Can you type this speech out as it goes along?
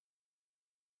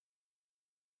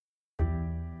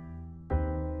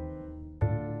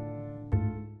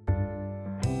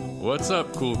What's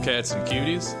up, cool cats and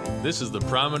cuties? This is the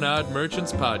Promenade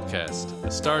Merchants Podcast, a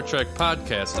Star Trek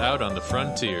podcast out on the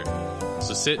frontier.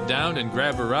 So sit down and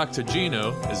grab a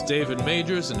Rocktagino as David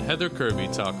Majors and Heather Kirby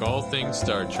talk all things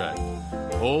Star Trek.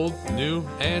 Old, new,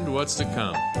 and what's to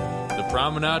come. The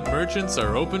Promenade Merchants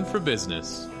are open for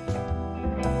business.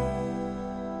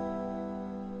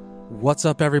 What's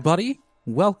up, everybody?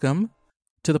 Welcome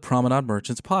to the Promenade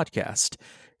Merchants Podcast,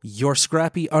 your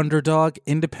scrappy underdog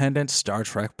independent Star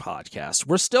Trek podcast.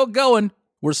 We're still going,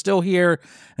 we're still here,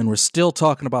 and we're still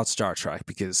talking about Star Trek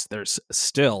because there's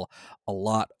still a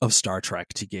lot of Star Trek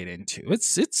to get into.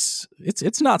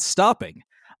 It's not stopping.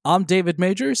 I'm David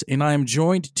Majors, and I am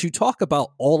joined to talk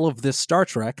about all of this Star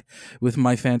Trek with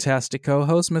my fantastic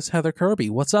co-host, Miss Heather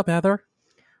Kirby. What's up, Heather?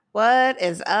 What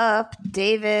is up,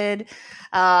 David?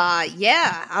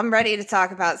 Yeah, I'm ready to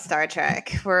talk about Star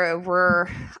Trek. We're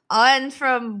on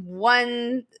from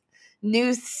one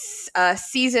new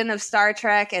season of Star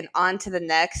Trek and on to the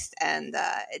next, and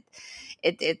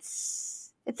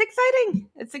it's exciting.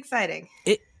 It's exciting.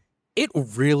 It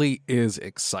really is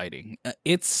exciting.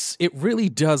 It really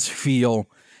does feel,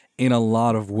 in a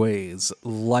lot of ways,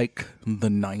 like the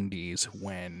 90s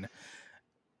when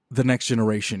The Next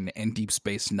Generation and Deep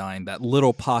Space Nine, that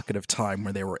little pocket of time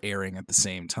where they were airing at the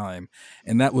same time.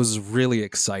 And that was really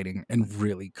exciting and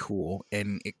really cool.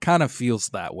 And it kind of feels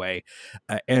that way.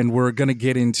 And we're going to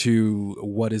get into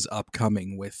what is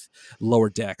upcoming with Lower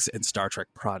Decks and Star Trek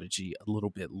Prodigy a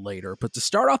little bit later. But to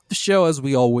start off the show, as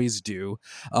we always do,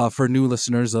 for new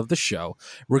listeners of the show,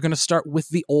 we're going to start with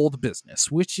the old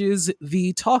business, which is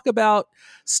the talk about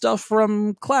stuff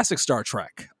from classic Star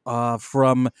Trek,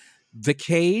 from The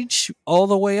Cage all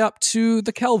the way up to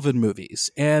the Kelvin movies.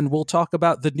 And we'll talk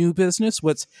about the new business,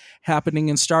 what's happening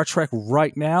in Star Trek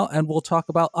right now, and we'll talk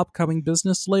about upcoming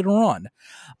business later on.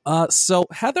 So,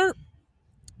 Heather,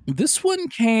 this one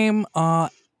came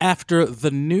after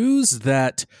the news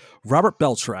that Robert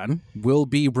Beltran will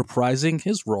be reprising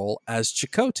his role as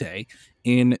Chakotay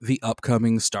in the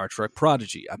upcoming Star Trek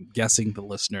Prodigy. I'm guessing the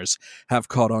listeners have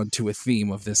caught on to a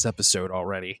theme of this episode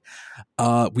already.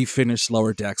 We finished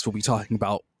Lower Decks. We'll be talking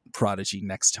about Prodigy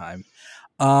next time.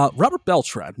 Robert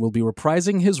Beltran will be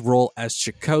reprising his role as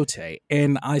Chakotay,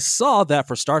 and I saw that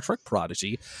for Star Trek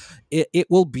Prodigy, it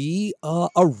will be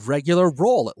a regular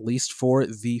role, at least for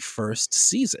the first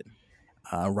season.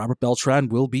 Robert Beltran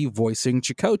will be voicing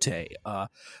Chakotay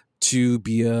to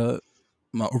be a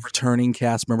returning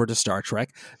cast member to Star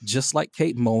Trek, just like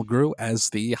Kate Mulgrew as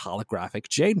the holographic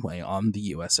Janeway on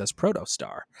the USS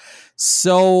Protostar.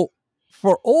 So,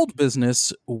 for old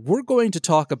business, we're going to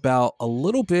talk about a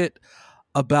little bit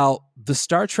about the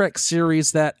Star Trek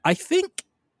series that I think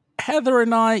Heather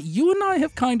and you and I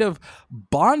have kind of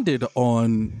bonded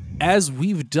on as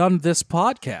we've done this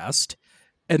podcast,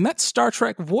 and that's Star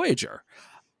Trek Voyager.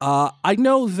 I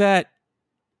know that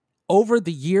over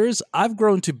the years, I've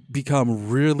grown to become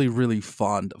really, really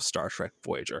fond of Star Trek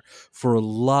Voyager for a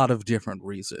lot of different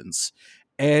reasons.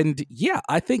 And yeah,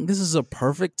 I think this is a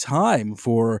perfect time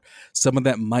for someone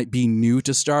that might be new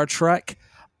to Star Trek,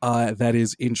 that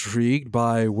is intrigued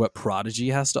by what Prodigy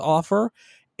has to offer.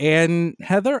 And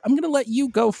Heather, I'm going to let you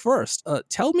go first.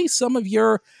 Tell me some of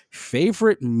your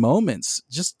favorite moments,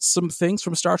 just some things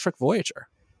from Star Trek Voyager.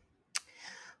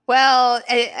 Well,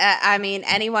 I mean,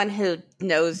 anyone who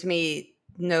knows me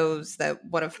knows that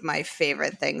one of my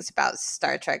favorite things about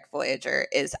Star Trek Voyager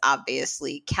is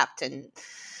obviously Captain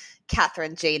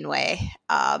Catherine Janeway.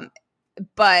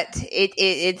 But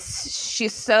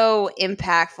she's so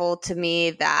impactful to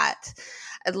me that,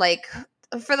 like,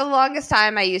 for the longest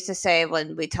time, I used to say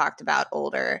when we talked about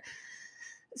older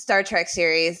Star Trek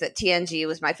series that TNG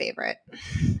was my favorite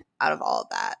out of all of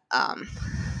that.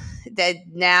 That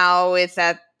now it's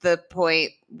at the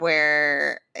point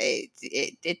where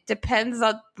it depends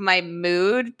on my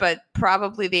mood, but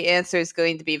probably the answer is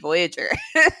going to be Voyager.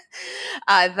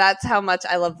 That's how much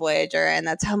I love Voyager, and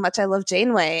that's how much I love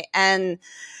Janeway. And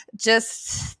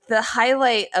just the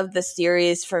highlight of the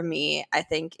series for me, I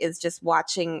think, is just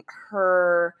watching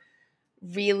her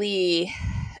really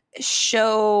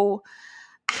show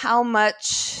how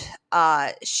much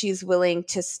she's willing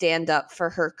to stand up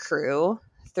for her crew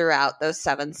throughout those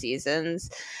 7 seasons,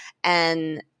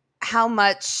 and how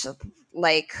much,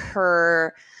 like,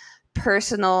 her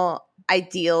personal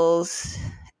ideals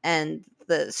and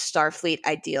the Starfleet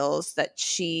ideals that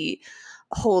she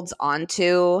holds on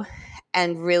to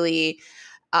and really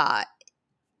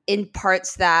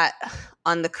imparts that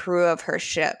on the crew of her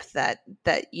ship, that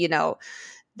you know,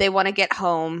 they want to get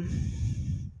home.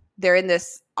 They're in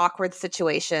this awkward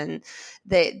situation.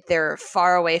 They're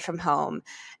far away from home,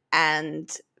 and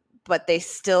but they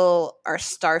still are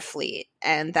Starfleet,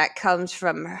 and that comes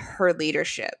from her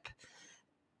leadership.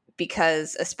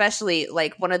 Because especially,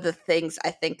 like, one of the things I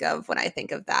think of when I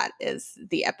think of that is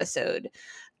the episode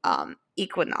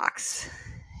Equinox,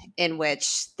 in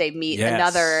which they meet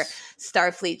another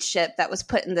Starfleet ship that was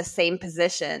put in the same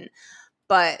position,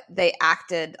 but they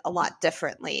acted a lot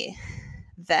differently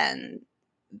than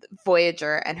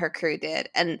Voyager and her crew did.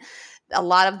 And a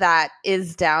lot of that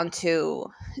is down to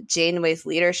Janeway's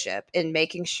leadership in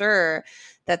making sure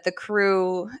that the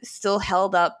crew still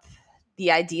held up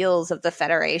the ideals of the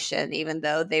Federation, even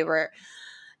though they were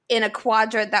in a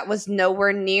quadrant that was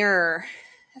nowhere near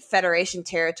Federation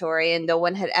territory and no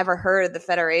one had ever heard of the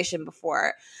Federation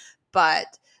before. But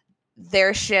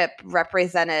their ship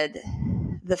represented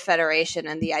the Federation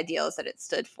and the ideals that it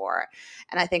stood for.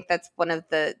 And I think that's one of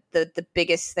the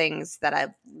biggest things that I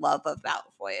love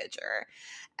about Voyager,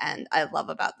 and I love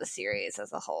about the series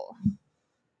as a whole.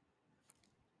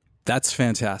 That's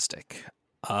fantastic.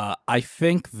 I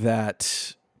think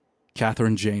that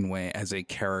Kathryn Janeway as a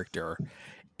character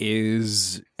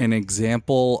is an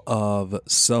example of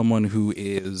someone who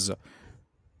is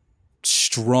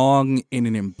strong in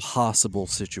an impossible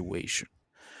situation.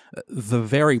 The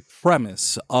very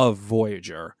premise of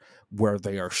Voyager, where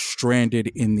they are stranded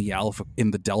in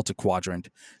the Delta Quadrant,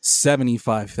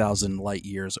 75,000 light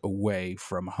years away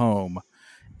from home,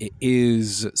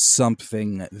 is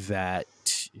something that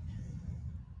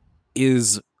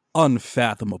is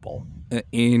unfathomable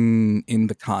in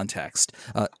the context.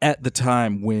 At the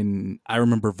time when I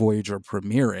remember Voyager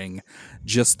premiering,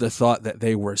 just the thought that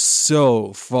they were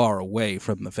so far away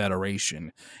from the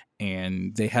Federation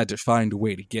and they had to find a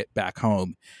way to get back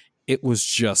home, it was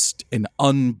just an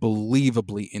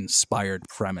unbelievably inspired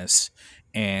premise.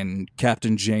 And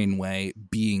Captain Janeway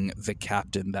being the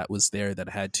captain that was there that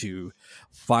had to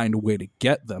find a way to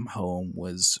get them home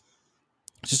was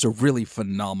just a really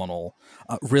phenomenal,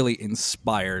 really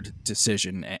inspired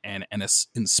decision and an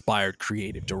inspired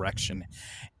creative direction.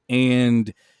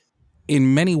 And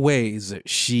in many ways,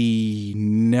 she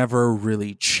never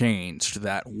really changed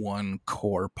that one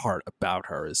core part about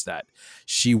her, is that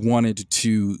she wanted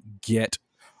to get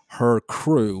her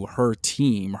crew, her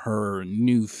team, her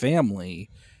new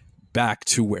family back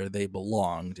to where they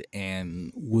belonged,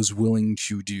 and was willing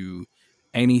to do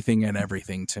anything and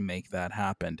everything to make that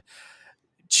happen.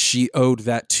 She owed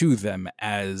that to them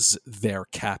as their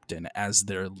captain, as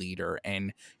their leader,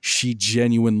 and she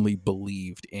genuinely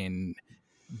believed in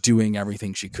doing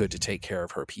everything she could to take care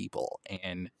of her people,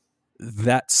 and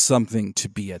that's something to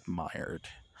be admired.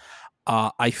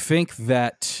 I think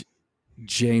that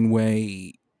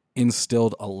Janeway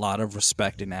instilled a lot of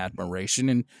respect and admiration,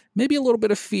 and maybe a little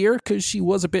bit of fear, because she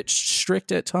was a bit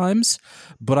strict at times,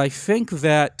 but I think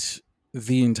that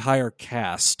the entire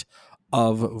cast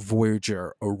of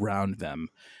Voyager around them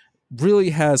really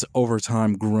has over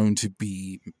time grown to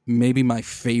be maybe my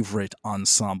favorite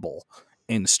ensemble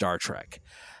in Star Trek.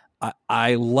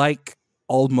 I like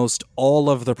almost all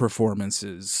of the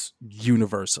performances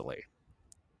universally.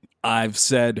 I've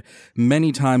said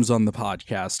many times on the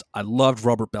podcast, I loved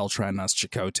Robert Beltran as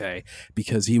Chakotay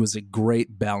because he was a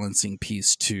great balancing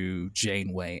piece to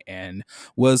Janeway and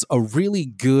was a really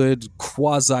good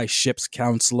quasi-ship's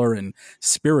counselor and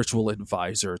spiritual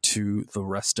advisor to the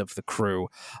rest of the crew.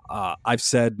 I've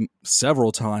said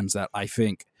several times that I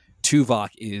think Tuvok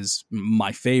is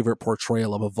my favorite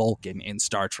portrayal of a Vulcan in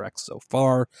Star Trek so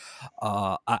far.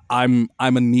 I'm a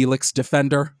Neelix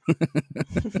defender,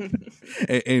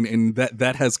 and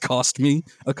that has cost me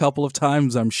a couple of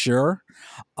times, I'm sure.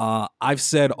 I've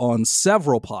said on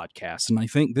several podcasts, and I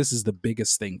think this is the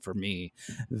biggest thing for me,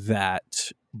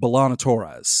 that B'Elanna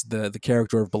Torres, the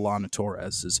character of B'Elanna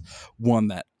Torres, is one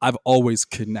that I've always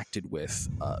connected with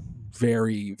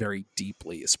very, very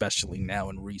deeply, especially now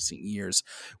in recent years,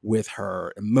 with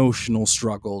her emotional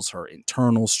struggles, her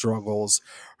internal struggles,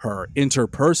 her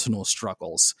interpersonal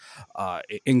struggles,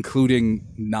 including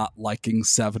not liking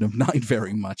Seven of Nine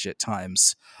very much at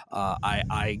times.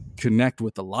 I connect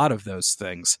with a lot of those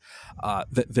things.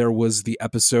 There was the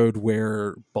episode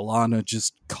where B'Elanna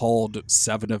just called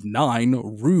Seven of Nine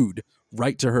rude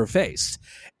right to her face.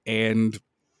 And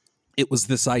it was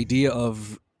this idea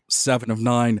of Seven of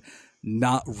Nine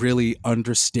not really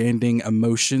understanding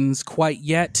emotions quite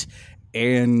yet.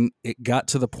 And it got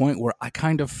to the point where I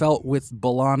kind of felt with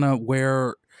B'Elanna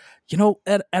where,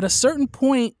 at a certain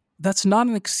point, that's not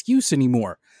an excuse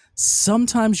anymore.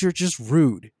 Sometimes you're just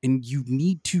rude and you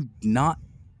need to not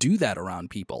do that around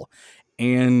people.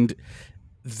 And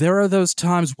there are those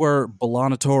times where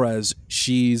B'Elanna Torres,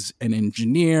 she's an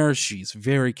engineer, she's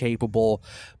very capable,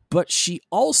 but she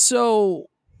also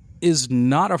is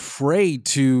not afraid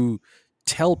to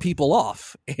tell people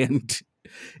off. And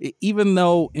even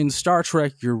though in Star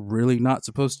Trek you're really not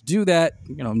supposed to do that,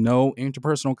 no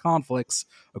interpersonal conflicts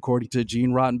according to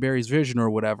Gene Roddenberry's vision or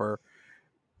whatever,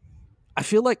 I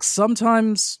feel like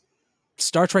sometimes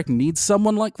Star Trek needs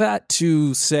someone like that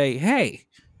to say, hey,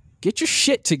 get your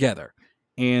shit together.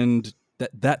 And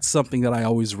that's something that I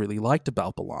always really liked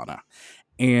about B'Elanna.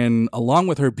 And along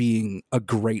with her being a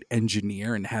great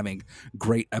engineer and having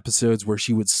great episodes where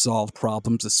she would solve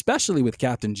problems, especially with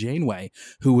Captain Janeway,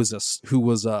 who was a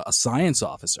science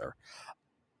officer,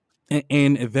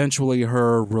 and eventually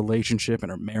her relationship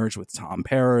and her marriage with Tom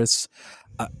Paris,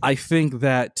 I think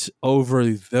that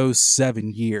over those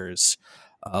 7 years,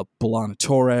 B'Elanna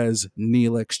Torres,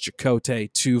 Neelix,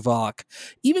 Chakotay, Tuvok,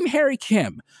 even Harry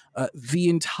Kim, the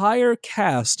entire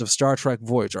cast of Star Trek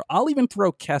Voyager. I'll even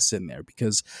throw Kes in there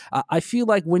because I feel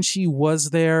like when she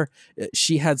was there,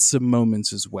 she had some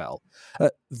moments as well.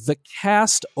 The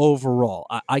cast overall,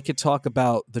 I could talk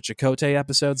about the Chakotay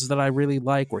episodes that I really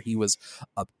like, where he was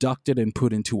abducted and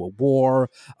put into a war.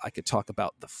 I could talk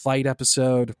about the fight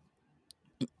episode.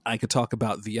 I could talk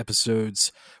about the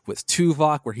episodes with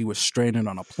Tuvok where he was stranded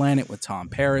on a planet with Tom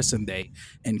Paris and they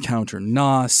encounter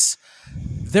Nos.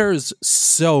 There's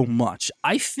so much.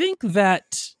 I think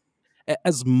that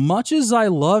as much as I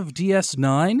love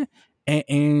DS9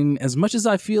 and as much as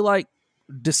I feel like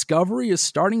Discovery is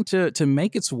starting to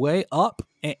make its way up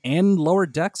and Lower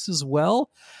Decks as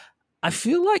well, I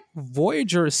feel like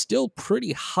Voyager is still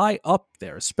pretty high up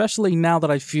there, especially now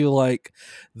that I feel like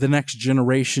the next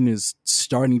generation is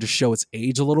starting to show its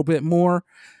age a little bit more.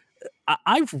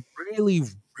 I've really,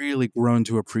 really grown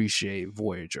to appreciate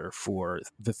Voyager for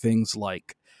the things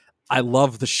like, I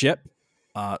love the ship,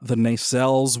 the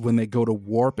nacelles when they go to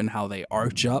warp and how they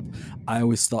arch up. I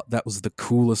always thought that was the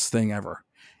coolest thing ever.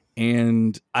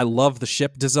 And I love the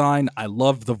ship design. I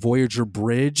love the Voyager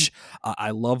bridge.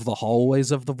 I love the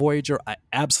hallways of the Voyager. I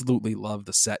absolutely love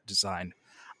the set design.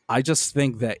 I just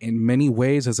think that in many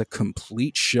ways as a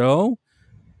complete show,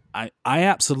 I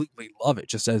absolutely love it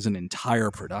just as an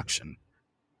entire production,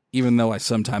 even though I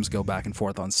sometimes go back and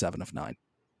forth on 7 of 9.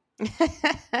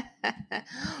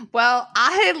 Well,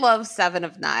 I love 7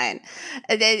 of 9.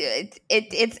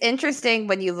 It's interesting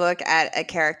when you look at a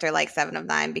character like 7 of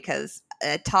 9 because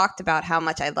I talked about how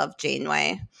much I love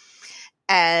Janeway,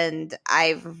 and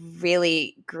I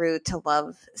really grew to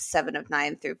love 7 of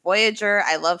 9 through Voyager.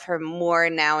 I love her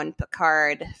more now in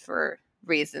Picard for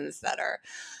reasons that are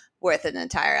worth an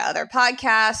entire other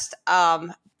podcast.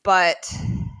 But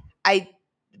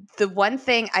the one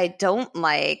thing I don't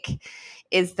like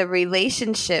is the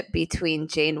relationship between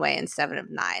Janeway and 7 of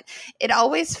 9. It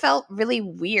always felt really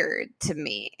weird to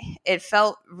me. It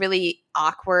felt really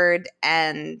awkward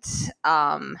and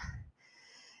a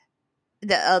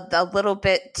little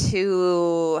bit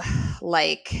too,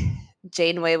 like,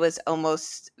 Janeway was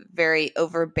almost very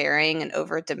overbearing and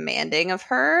over demanding of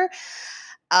her.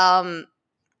 And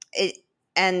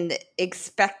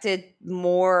expected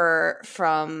more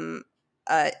from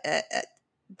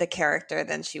the character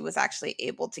than she was actually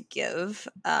able to give.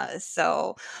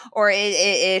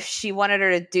 If she wanted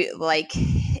her to do like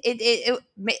it,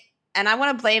 and I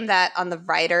want to blame that on the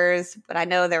writers, but I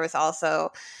know there was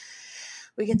also,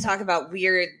 we can talk about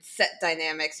weird set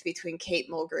dynamics between Kate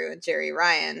Mulgrew and Jerry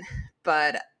Ryan,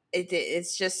 but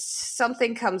it's just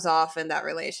something comes off in that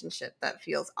relationship that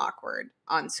feels awkward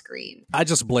on screen. I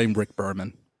just blame Rick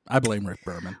Berman.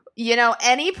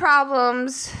 Any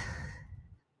problems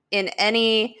in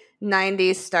any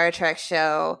 90s Star Trek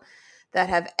show that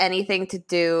have anything to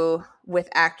do with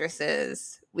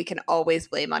actresses, we can always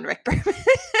blame on Rick Berman.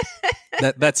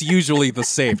 That's usually the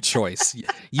safe choice.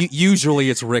 Usually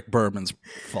it's Rick Berman's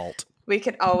fault. We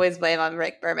could always blame on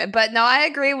Rick Berman. But no, I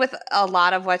agree with a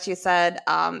lot of what you said.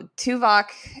 Tuvok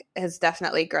has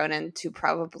definitely grown into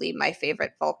probably my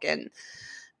favorite Vulcan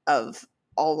of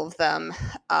all of them.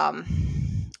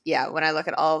 Yeah, when I look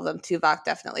at all of them, Tuvok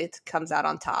definitely comes out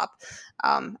on top.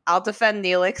 I'll defend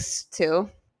Neelix too,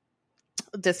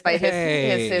 despite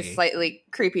his slightly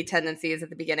creepy tendencies at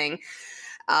the beginning.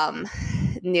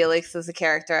 Neelix was a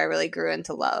character I really grew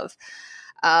into love.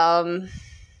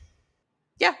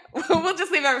 Yeah, we'll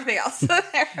just leave everything else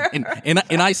there.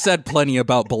 and I said plenty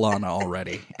about B'Elanna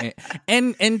already,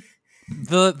 and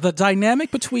the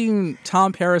dynamic between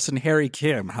Tom Paris and Harry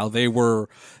Kim, how they were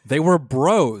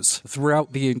bros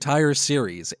throughout the entire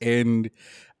series, and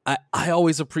I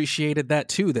always appreciated that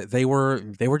too. That they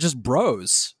were just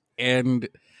bros, and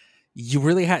you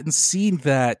really hadn't seen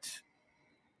that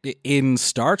in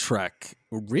Star Trek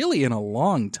really in a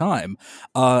long time.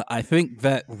 I think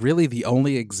that really the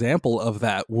only example of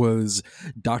that was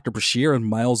Dr. Bashir and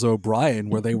Miles O'Brien,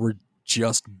 where they were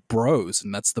just bros,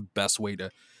 and that's the best way to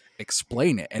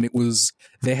explain it. And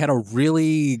they had a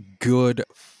really good,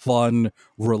 fun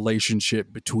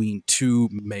relationship between two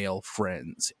male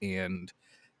friends, and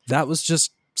that was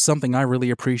just something I really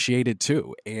appreciated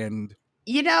too. And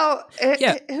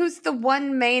who's the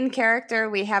one main character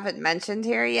we haven't mentioned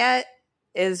here yet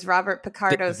is Robert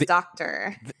Picardo's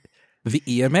doctor. The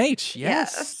EMH,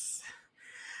 yes.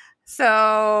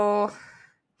 So,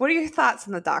 what are your thoughts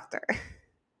on the Doctor?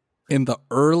 In the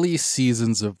early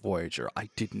seasons of Voyager, I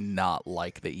did not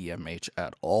like the EMH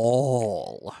at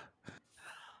all.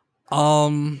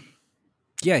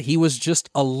 Yeah, he was just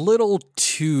a little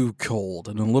too cold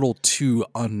and a little too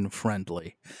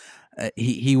unfriendly.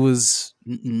 He was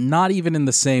not even in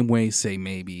the same way, say,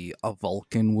 maybe a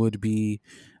Vulcan would be,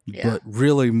 but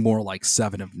really more like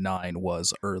Seven of Nine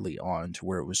was early on, to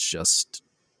where it was just,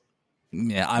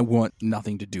 I want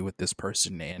nothing to do with this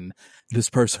person, and this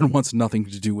person wants nothing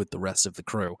to do with the rest of the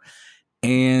crew.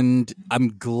 And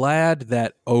I'm glad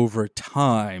that over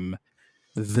time,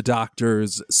 the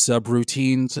Doctor's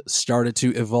subroutines started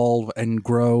to evolve and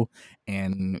grow,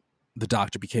 and the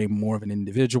Doctor became more of an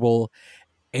individual.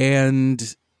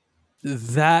 And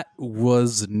that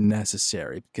was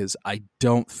necessary, because I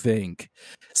don't think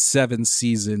 7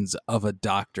 seasons of a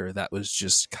Doctor that was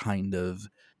just kind of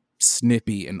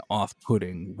snippy and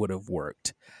off-putting would have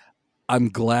worked. I'm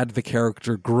glad the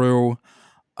character grew.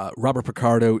 Robert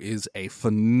Picardo is a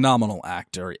phenomenal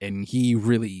actor, and he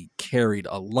really carried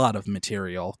a lot of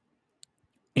material.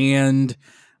 And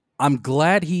I'm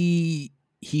glad he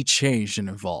changed and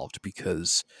evolved,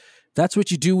 because that's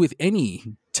what you do with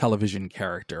any television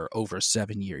character over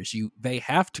 7 years. They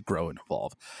have to grow and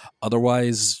evolve.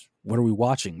 Otherwise, what are we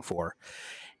watching for?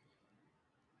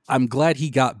 I'm glad he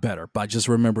got better, but I just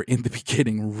remember in the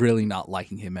beginning really not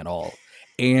liking him at all.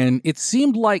 And it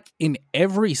seemed like in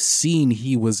every scene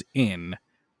he was in,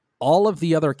 all of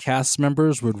the other cast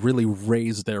members would really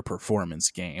raise their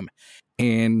performance game.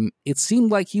 And it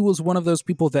seemed like he was one of those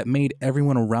people that made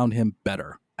everyone around him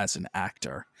better as an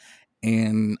actor.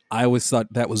 And I always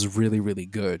thought that was really, really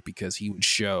good, because he would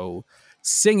show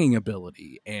singing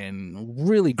ability and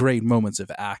really great moments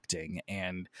of acting.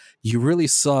 And you really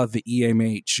saw the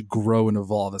EMH grow and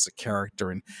evolve as a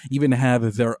character, and even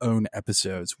have their own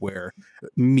episodes where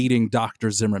meeting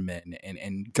Dr. Zimmerman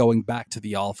and going back to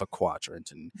the Alpha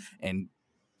Quadrant and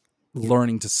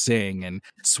learning to sing and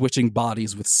switching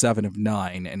bodies with Seven of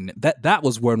Nine. And that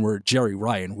was one where Jerry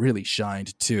Ryan really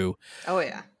shined too. Oh,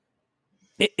 yeah.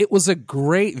 It was a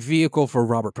great vehicle for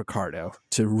Robert Picardo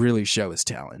to really show his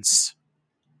talents.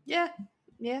 Yeah,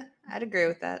 I'd agree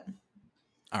with that.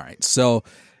 All right, so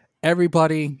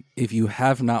everybody, if you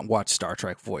have not watched Star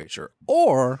Trek Voyager,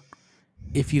 or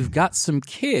if you've got some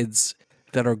kids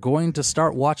that are going to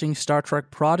start watching Star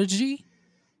Trek Prodigy,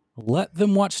 let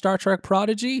them watch Star Trek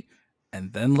Prodigy,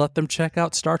 and then let them check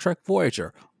out Star Trek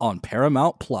Voyager on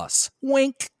Paramount Plus.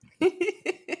 Wink!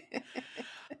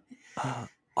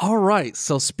 All right,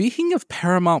 so speaking of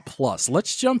Paramount Plus,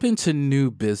 let's jump into new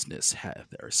business,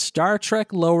 Heather. Star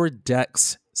Trek Lower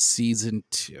Decks Season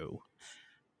 2.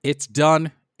 It's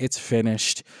done. It's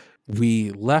finished.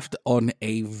 We left on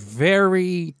a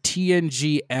very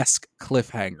TNG-esque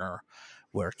cliffhanger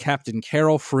where Captain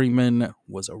Carol Freeman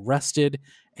was arrested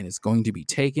and is going to be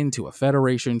taken to a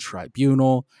Federation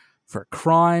tribunal for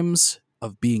crimes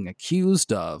of being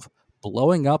accused of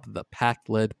blowing up the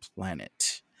Pact-led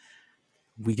planet.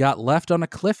 We got left on a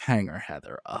cliffhanger,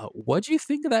 Heather. What'd you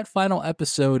think of that final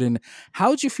episode, and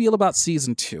how'd you feel about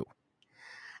Season 2?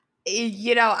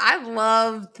 I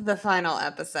loved the final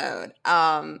episode.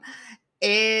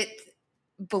 It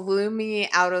blew me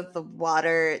out of the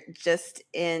water just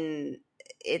in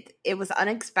it. It was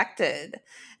unexpected.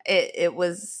 It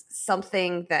was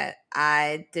something that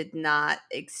I did not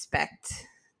expect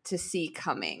to see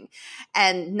coming,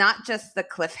 and not just the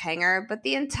cliffhanger, but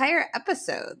the entire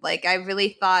episode. Like, I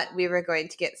really thought we were going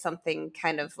to get something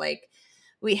kind of like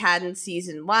we had in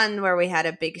Season 1, where we had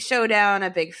a big showdown, a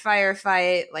big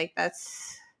firefight. Like,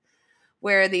 that's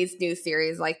where these new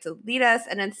series like to lead us.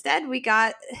 And instead we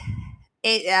got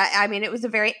it. I mean, it was a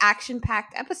very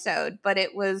action-packed episode, but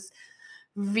it was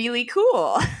really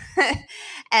cool.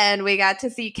 And we got to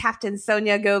see Captain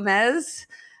Sonia Gomez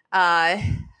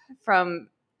from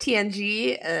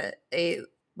TNG, a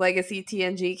legacy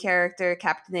TNG character,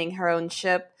 captaining her own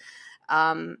ship.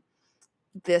 The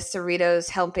Cerritos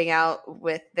helping out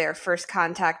with their first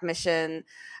contact mission.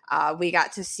 We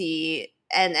got to see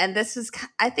and this is,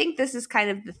 I think this is kind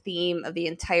of the theme of the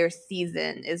entire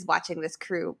season, is watching this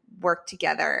crew work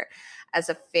together as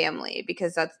a family,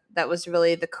 because that was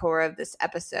really the core of this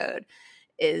episode,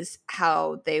 is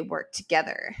how they work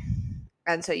together.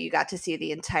 And so you got to see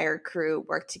the entire crew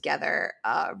work together,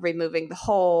 removing the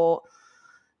hole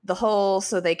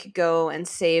so they could go and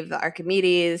save the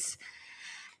Archimedes.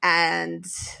 And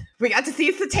we got to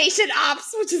see cetacean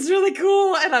ops, which is really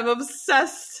cool. And I'm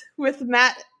obsessed with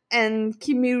Matt and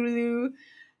Kimuru,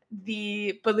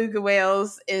 the beluga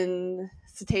whales in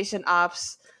cetacean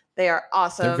ops. They are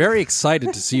awesome. They're very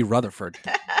excited to see Rutherford.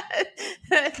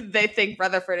 They think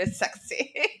Rutherford is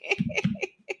sexy.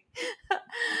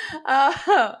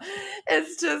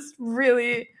 It's just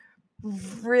really,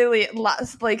 really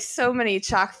lots, like so many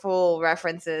chock full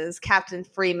references. Captain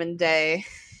Freeman Day.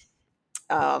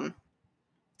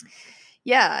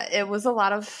 Yeah, it was a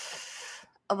lot of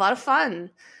fun,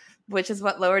 which is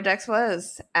what Lower Decks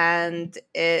was, and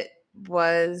it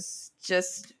was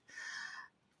just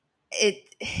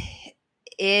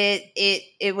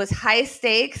it was high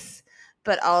stakes,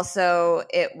 but also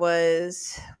it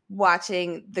was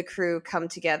watching the crew come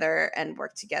together and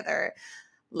work together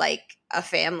like a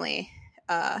family.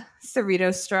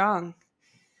 Cerrito strong.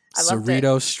 I loved it.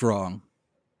 Cerrito strong.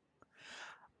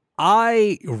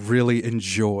 I really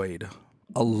enjoyed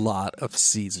a lot of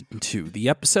season 2. The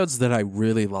episodes that I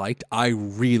really liked, I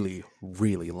really,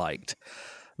 really liked.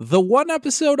 The one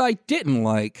episode I didn't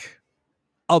like,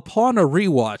 upon a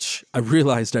rewatch, I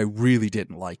realized I really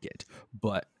didn't like it.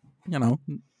 But, you know,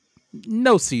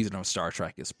 no season of Star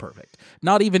Trek is perfect.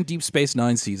 Not even Deep Space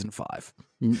Nine Season 5.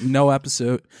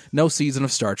 No season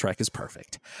of Star Trek is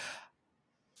perfect.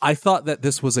 I thought that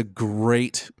this was a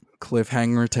great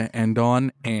cliffhanger to end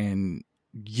on, and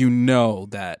you know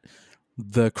that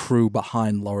the crew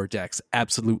behind Lower Decks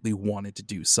absolutely wanted to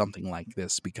do something like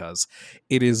this, because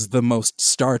it is the most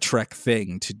Star Trek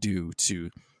thing to do, to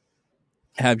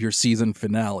have your season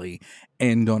finale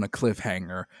end on a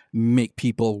cliffhanger, make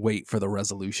people wait for the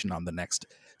resolution on the next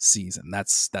season.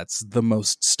 That's the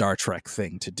most Star Trek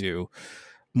thing to do.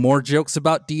 More jokes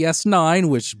about DS9,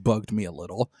 which bugged me a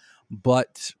little,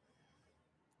 but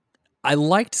I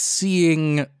liked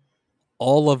seeing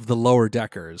all of the Lower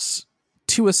Deckers,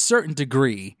 to a certain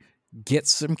degree, get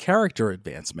some character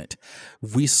advancement.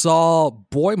 We saw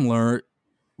Boimler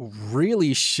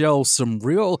really show some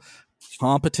real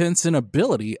competence and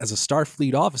ability as a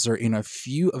Starfleet officer in a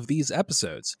few of these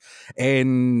episodes.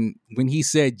 And when he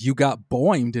said, "You got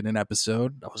boimed" in an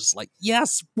episode, I was just like,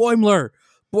 yes, Boimler!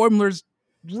 Boimler's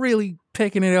really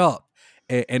picking it up.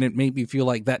 And it made me feel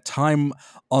like that time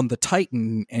on the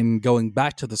Titan and going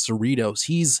back to the Cerritos,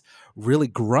 he's really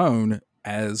grown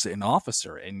as an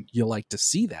officer, and you like to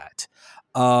see that.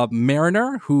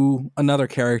 Mariner, who another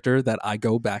character that I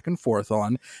go back and forth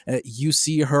on, you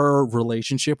see her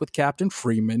relationship with Captain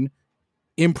Freeman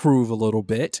improve a little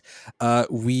bit.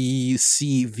 We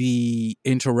see the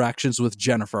interactions with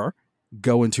Jennifer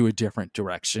go into a different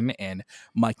direction, and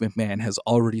Mike McMahon has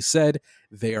already said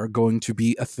they are going to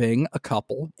be a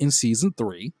couple in season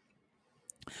 3.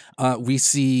 We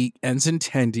see Ensign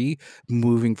Tendi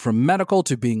moving from medical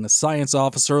to being a science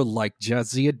officer, like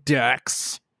Jadzia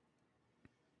Dax.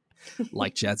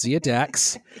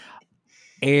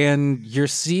 And you're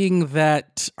seeing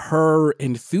that her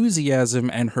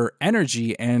enthusiasm and her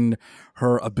energy and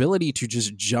her ability to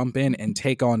just jump in and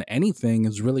take on anything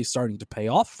is really starting to pay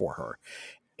off for her.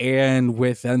 And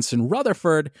with Ensign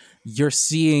Rutherford, you're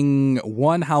seeing,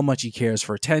 one, how much he cares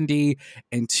for Tendi,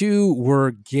 and two,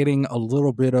 we're getting a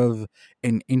little bit of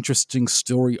an interesting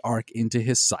story arc into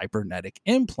his cybernetic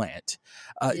implant.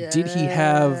 Yes. Did he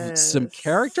have some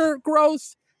character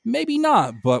growth? Maybe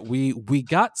not, but we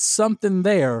got something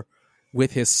there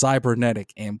with his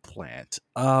cybernetic implant.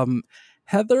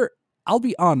 Heather, I'll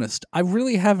be honest, I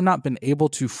really have not been able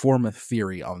to form a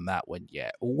theory on that one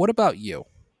yet. What about you?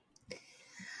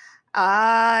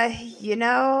 I'm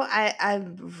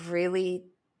really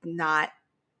not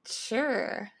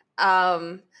sure.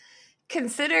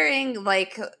 Considering,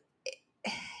 like,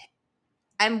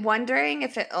 I'm wondering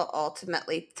if it'll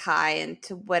ultimately tie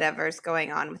into whatever's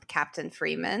going on with Captain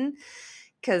Freeman.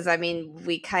 Because, I mean,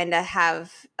 we kind of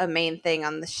have a main thing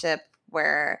on the ship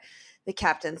where the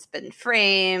captain's been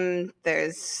framed.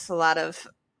 There's a lot of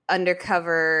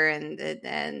undercover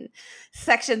and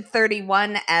Section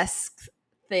 31-esque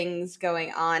things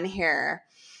going on here.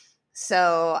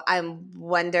 So I'm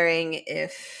wondering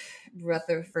if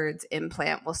Rutherford's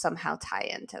implant will somehow tie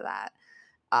into that.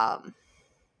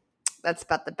 That's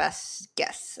about the best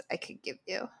guess I could give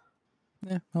you.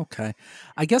 Yeah, okay.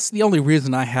 I guess the only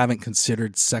reason I haven't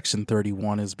considered Section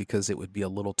 31 is because it would be a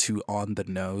little too on the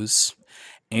nose.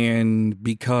 And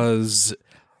because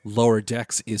Lower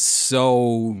Decks is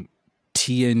so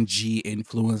TNG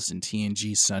influenced and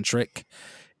TNG centric,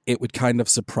 it would kind of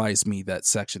surprise me that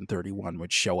Section 31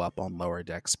 would show up on Lower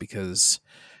Decks, because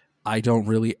I don't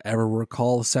really ever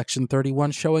recall Section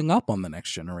 31 showing up on The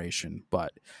Next Generation.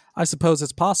 But I suppose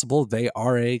it's possible. They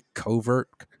are a covert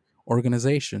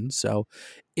organization, so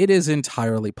it is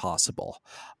entirely possible.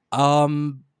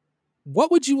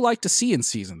 What would you like to see in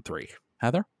season 3,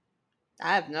 Heather?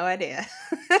 I have no idea.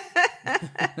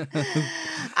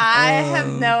 I have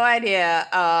no idea.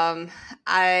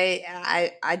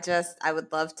 I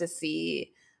would love to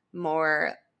see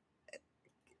more.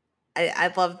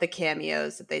 I love the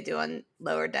cameos that they do on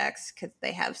Lower Decks, because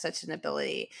they have such an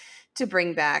ability to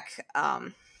bring back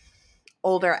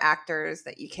older actors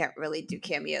that you can't really do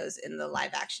cameos in the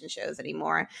live action shows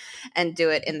anymore, and do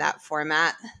it in that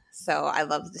format. So I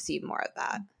love to see more of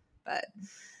that. But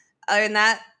other than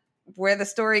that, where the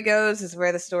story goes is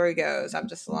where the story goes. I'm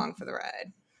just along for the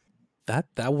ride.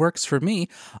 That works for me.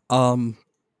 I'll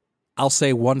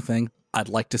say one thing. I'd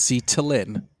like to see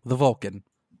T'Lyn, the Vulcan.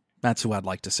 That's who I'd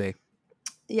like to see.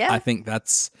 Yeah. I think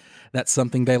that's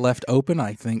something they left open.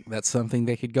 I think that's something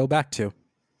they could go back to.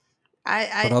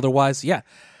 But otherwise, yeah,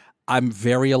 I'm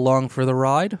very along for the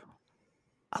ride.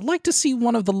 I'd like to see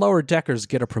one of the lower deckers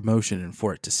get a promotion and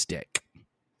for it to stick.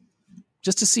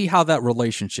 Just to see how that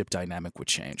relationship dynamic would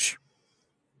change.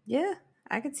 Yeah,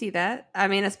 I could see that. I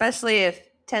mean, especially if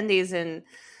Tendi's in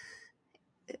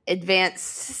advanced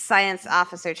science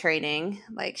officer training,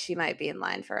 like, she might be in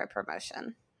line for a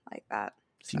promotion like that.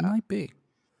 She might be.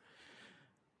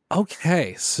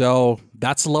 Okay, so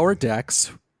that's Lower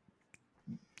Decks.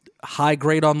 High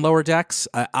grade on Lower Decks.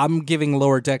 I'm giving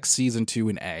Lower Decks season 2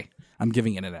 an A. I'm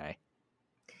giving it an A.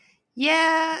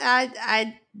 Yeah,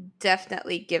 I'd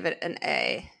definitely give it an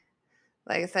A.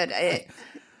 Like I said,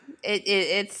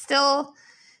 it's still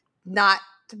not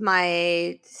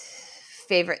my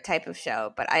favorite type of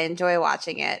show, but I enjoy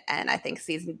watching it, and I think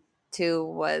season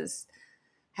 2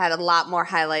 had a lot more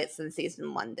highlights than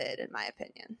season 1 did, in my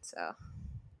opinion. So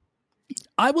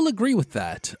I will agree with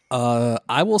that.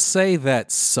 I will say that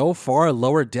so far,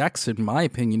 Lower Decks, in my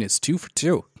opinion, is 2 for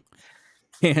 2.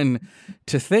 And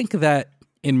to think that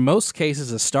in most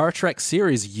cases, a Star Trek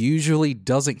series usually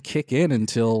doesn't kick in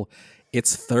until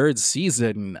its 3rd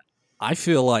season, I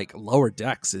feel like Lower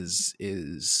Decks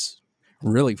is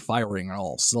really firing on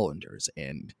all cylinders,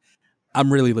 and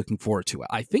I'm really looking forward to it.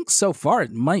 I think so far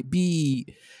it might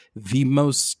be the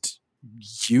most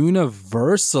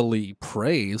universally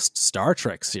praised Star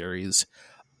Trek series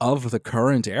of the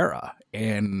current era,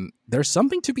 and there's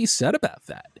something to be said about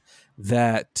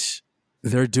that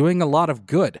they're doing a lot of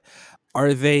good.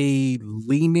 Are they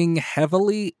leaning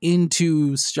heavily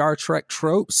into Star Trek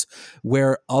tropes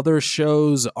where other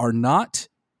shows are not?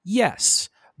 Yes.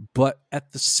 But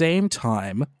at the same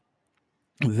time,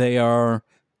 they are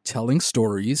telling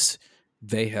stories.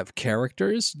 They have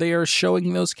characters. They are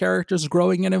showing those characters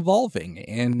growing and evolving.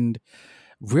 And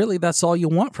really, that's all you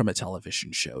want from a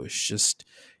television show. It's just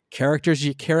characters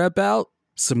you care about,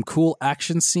 some cool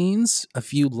action scenes, a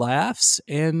few laughs,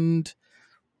 and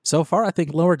so far, I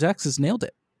think Lower Decks has nailed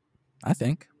it. I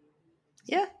think.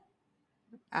 Yeah,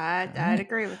 I'd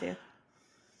agree with you.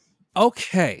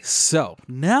 Okay, so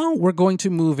now we're going to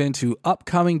move into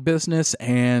upcoming business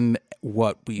and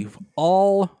what we've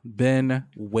all been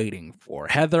waiting for.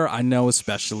 Heather, I know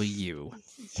especially you.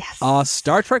 Yes.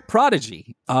 Star Trek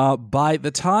Prodigy. By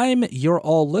the time you're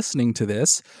all listening to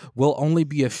this, we'll only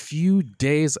be a few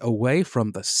days away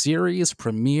from the series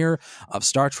premiere of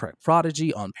Star Trek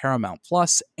Prodigy on Paramount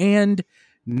Plus and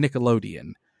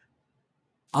Nickelodeon.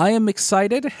 I am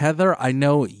excited. Heather, I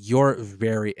know you're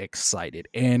very excited.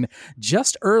 And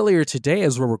just earlier today,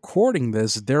 as we're recording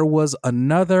this, there was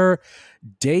another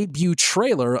debut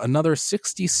trailer, another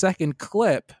 60-second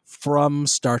clip from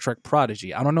Star Trek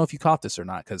Prodigy. I don't know if you caught this or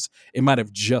not, because it might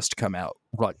have just come out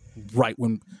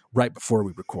right before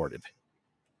we recorded.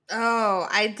 Oh,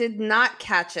 I did not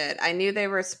catch it. I knew they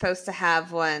were supposed to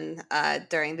have one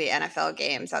during the NFL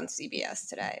games on CBS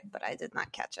today, but I did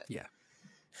not catch it. Yeah.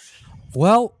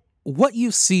 Well, what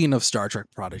you've seen of Star Trek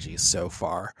Prodigy so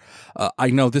far, I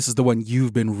know this is the one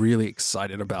you've been really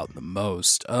excited about the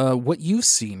most. What you've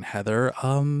seen, Heather,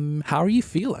 how are you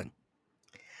feeling?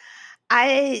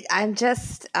 I'm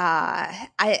just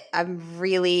I'm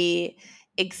really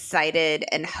excited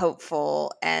and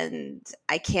hopeful, and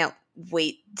I can't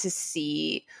wait to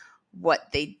see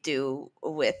what they do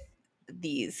with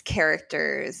these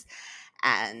characters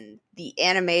and the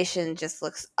animation just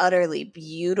looks utterly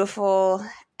beautiful,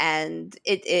 and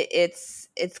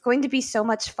it's going to be so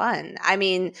much fun. I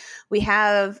mean, we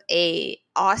have a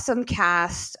awesome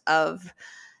cast of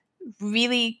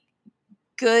really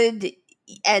good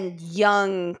and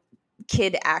young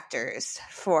kid actors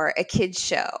for a kid's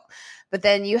show. But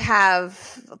then you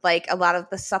have like a lot of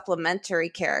the supplementary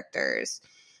characters,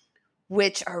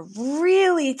 which are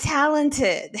really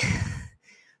talented,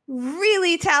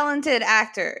 really talented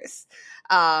actors.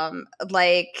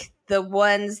 Like the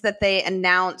ones that they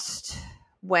announced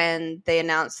when they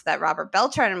announced that Robert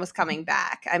Beltran was coming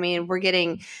back. I mean, we're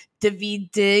getting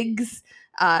Daveed Diggs,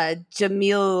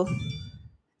 Jamila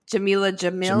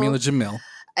Jamil.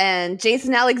 and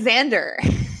Jason Alexander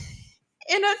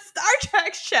in a Star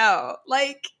Trek show.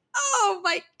 Like, oh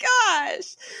my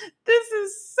gosh, this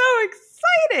is so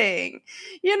exciting,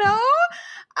 you know?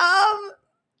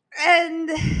 And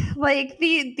like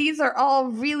these are all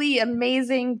really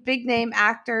amazing big name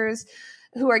actors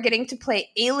who are getting to play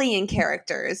alien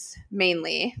characters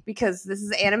mainly because this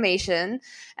is animation,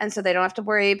 and so they don't have to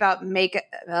worry about makeup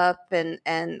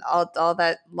and all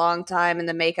that long time in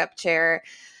the makeup chair,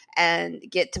 and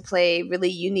get to play really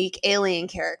unique alien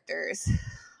characters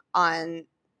on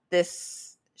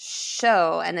this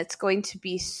show, and it's going to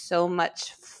be so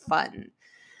much fun.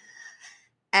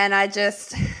 And I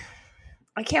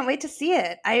can't wait to see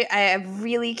it. I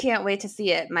really can't wait to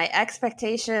see it. My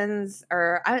expectations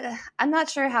are, I'm not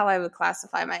sure how I would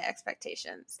classify my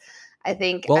expectations. I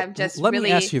think I'm just let really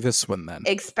me ask you this one then.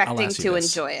 expecting to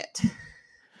enjoy it.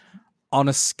 On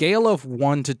a scale of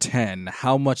 1 to 10,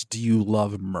 how much do you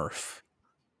love Murph?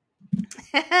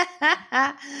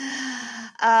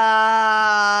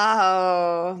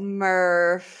 Oh,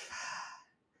 Murph.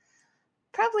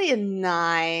 Probably a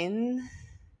 9.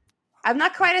 I'm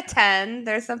not quite a 10.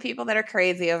 There's some people that are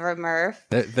crazy over Murph.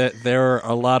 There are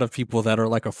a lot of people that are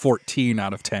like a 14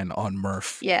 out of 10 on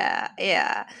Murph. Yeah.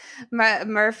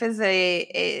 Murph is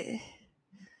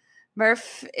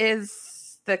Murph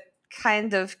is the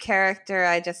kind of character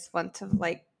I just want to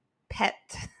like pet.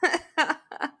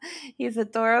 He's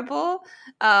adorable,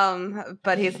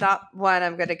 but he's not one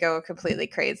I'm going to go completely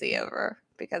crazy over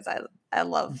because I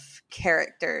love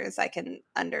characters I can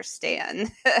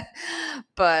understand.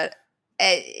 But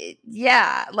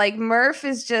yeah, like Murph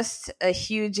is just a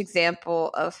huge example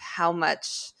of how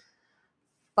much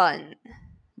fun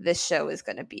this show is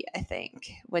going to be, I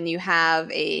think. When you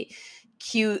have a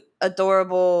cute,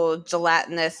 adorable,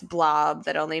 gelatinous blob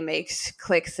that only makes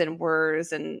clicks and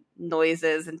whirs and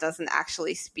noises and doesn't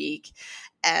actually speak,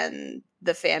 and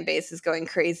the fan base is going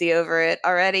crazy over it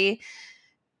already,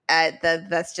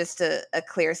 that's just a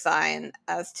clear sign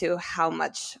as to how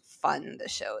much fun the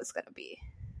show is going to be.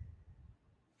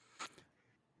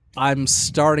 I'm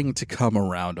starting to come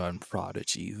around on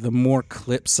Prodigy. The more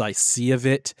clips I see of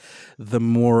it, the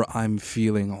more I'm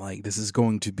feeling like this is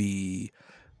going to be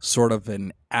sort of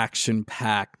an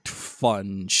action-packed,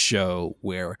 fun show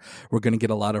where we're going to get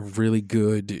a lot of really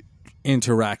good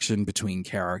interaction between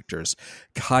characters,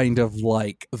 kind of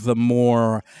like the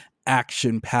more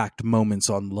action-packed moments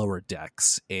on Lower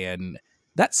Decks, and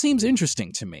that seems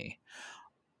interesting to me.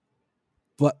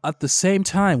 But at the same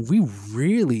time, we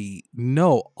really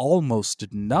know almost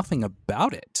nothing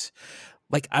about it.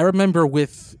 Like, I remember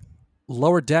with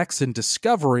Lower Decks and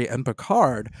Discovery and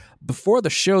Picard, before the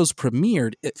shows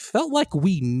premiered, it felt like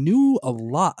we knew a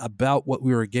lot about what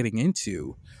we were getting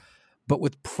into. But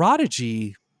with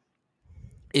Prodigy,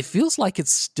 it feels like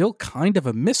it's still kind of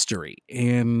a mystery,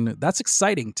 and that's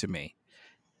exciting to me.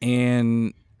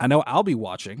 And I know I'll be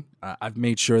watching. I've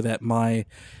made sure that my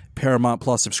Paramount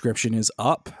Plus subscription is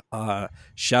up.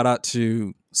 Shout out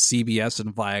to CBS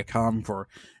and Viacom for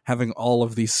having all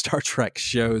of these Star Trek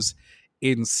shows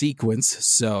in sequence,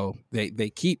 so they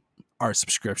keep our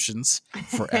subscriptions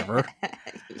forever.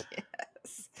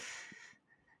 Yes.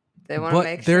 They want to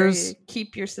make sure you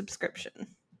keep your subscription.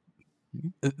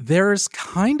 There's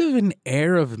kind of an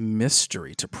air of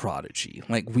mystery to Prodigy.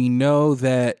 Like, we know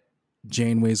that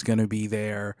Janeway's going to be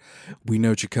there. We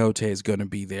know Chakotay is going to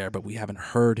be there, but we haven't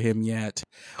heard him yet.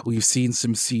 We've seen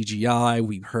some CGI.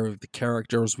 We've heard the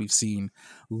characters. We've seen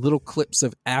little clips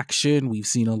of action. We've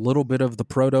seen a little bit of the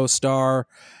Protostar.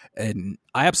 And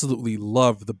I absolutely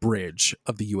love the bridge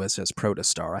of the USS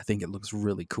Protostar. I think it looks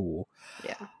really cool.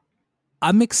 Yeah.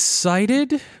 I'm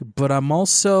excited, but I'm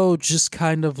also just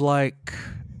kind of like,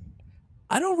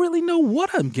 I don't really know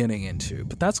what I'm getting into,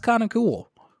 but that's kind of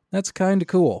cool. That's kind of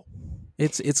cool.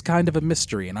 It's kind of a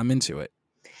mystery, and I'm into it.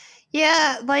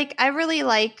 Yeah, like I really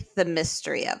like the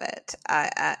mystery of it.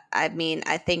 I mean,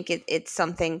 I think it's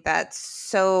something that's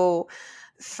so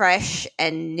fresh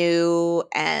and new,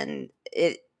 and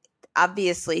it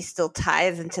obviously still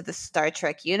ties into the Star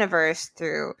Trek universe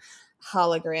through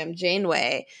hologram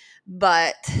Janeway,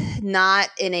 but not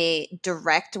in a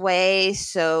direct way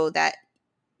so that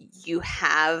you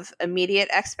have immediate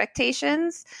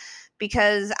expectations,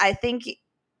 because I think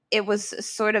it was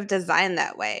sort of designed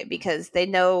that way because they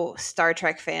know Star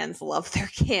Trek fans love their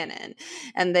canon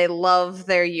and they love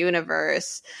their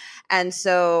universe. And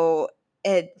so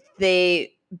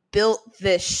they built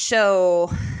this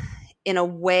show in a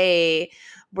way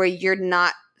where you're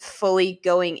not fully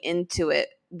going into it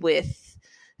with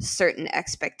certain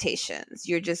expectations.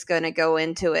 You're just going to go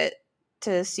into it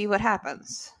to see what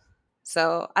happens.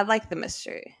 So I like the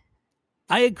mystery.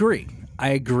 I agree.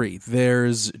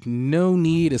 There's no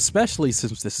need, especially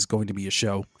since this is going to be a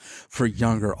show for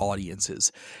younger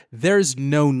audiences, there's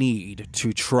no need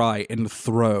to try and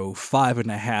throw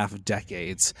 5.5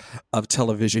 decades of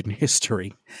television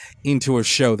history into a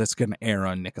show that's going to air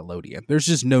on Nickelodeon. There's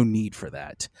just no need for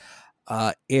that.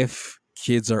 If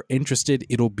kids are interested,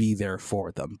 it'll be there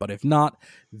for them. But if not,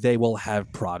 they will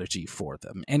have Prodigy for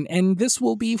them. And this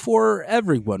will be for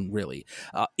everyone, really.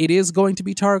 It is going to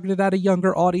be targeted at a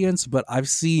younger audience, but I've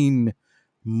seen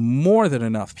more than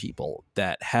enough people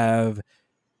that have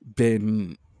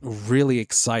been really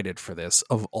excited for this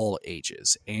of all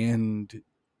ages. And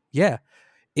yeah,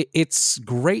 it's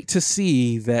great to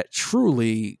see that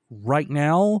truly right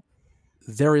now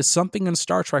there is something in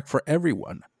Star Trek for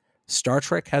everyone. Star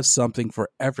Trek has something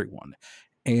for everyone.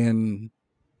 And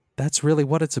that's really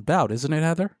what it's about, isn't it,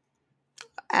 Heather?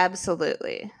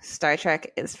 Absolutely. Star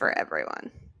Trek is for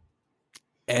everyone.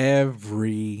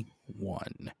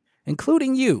 Everyone,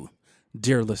 including you,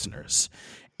 dear listeners.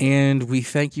 And we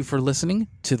thank you for listening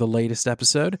to the latest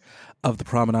episode of the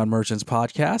Promenade Merchants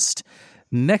podcast.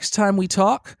 Next time we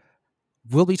talk,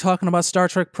 we'll be talking about Star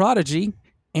Trek Prodigy.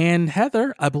 And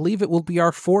Heather, I believe it will be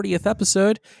our 40th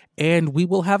episode, and we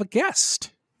will have a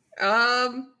guest.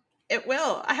 It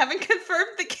will. I haven't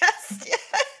confirmed the guest yet,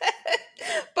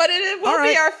 but it will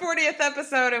be our 40th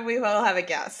episode, and we will have a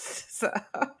guest. So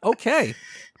okay.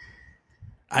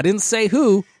 I didn't say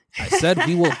who. I said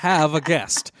we will have a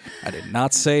guest. I did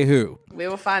not say who. We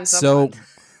will find someone. So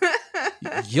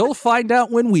you'll find out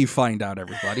when we find out,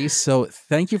 everybody. So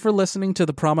thank you for listening to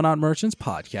the Promenade Merchants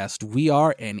podcast. We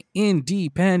are an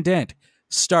independent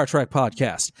Star Trek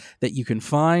podcast that you can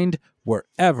find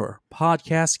wherever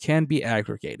podcasts can be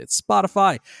aggregated.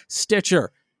 Spotify,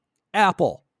 Stitcher,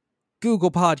 Apple,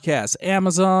 Google Podcasts,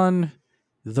 Amazon,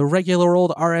 the regular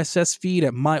old RSS feed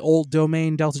at my old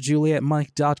domain,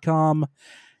 deltajulietmike.com.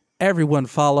 Everyone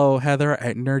follow Heather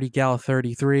at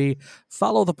NerdyGal33.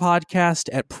 Follow the podcast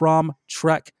at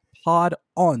PromTrekPod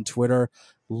on Twitter.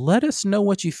 Let us know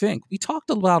what you think. We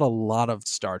talked about a lot of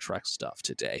Star Trek stuff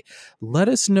today. Let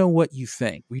us know what you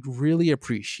think. We'd really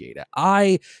appreciate it.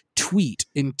 I tweet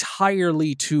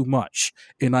entirely too much,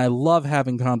 and I love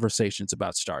having conversations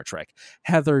about Star Trek.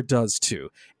 Heather does too.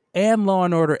 And Law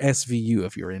 & Order SVU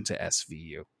if you're into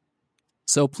SVU.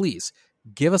 So please,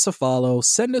 give us a follow.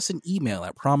 Send us an email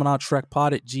at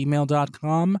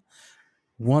promenadetrekpod@gmail.com.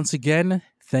 Once again,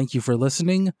 thank you for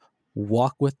listening.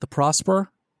 Walk with the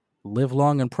prosper. Live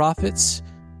long in profits.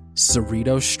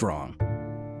 Cerritos strong.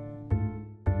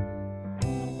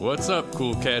 What's up,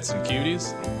 cool cats and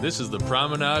cuties? This is the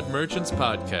Promenade Merchants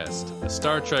podcast, a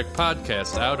Star Trek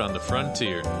podcast out on the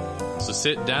frontier. So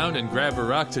sit down and grab a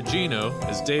rock to Gino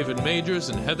as David Majors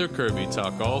and Heather Kirby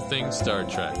talk all things Star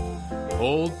Trek.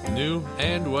 Old, new,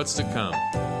 and what's to come.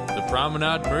 The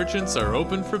Promenade Merchants are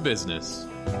open for business.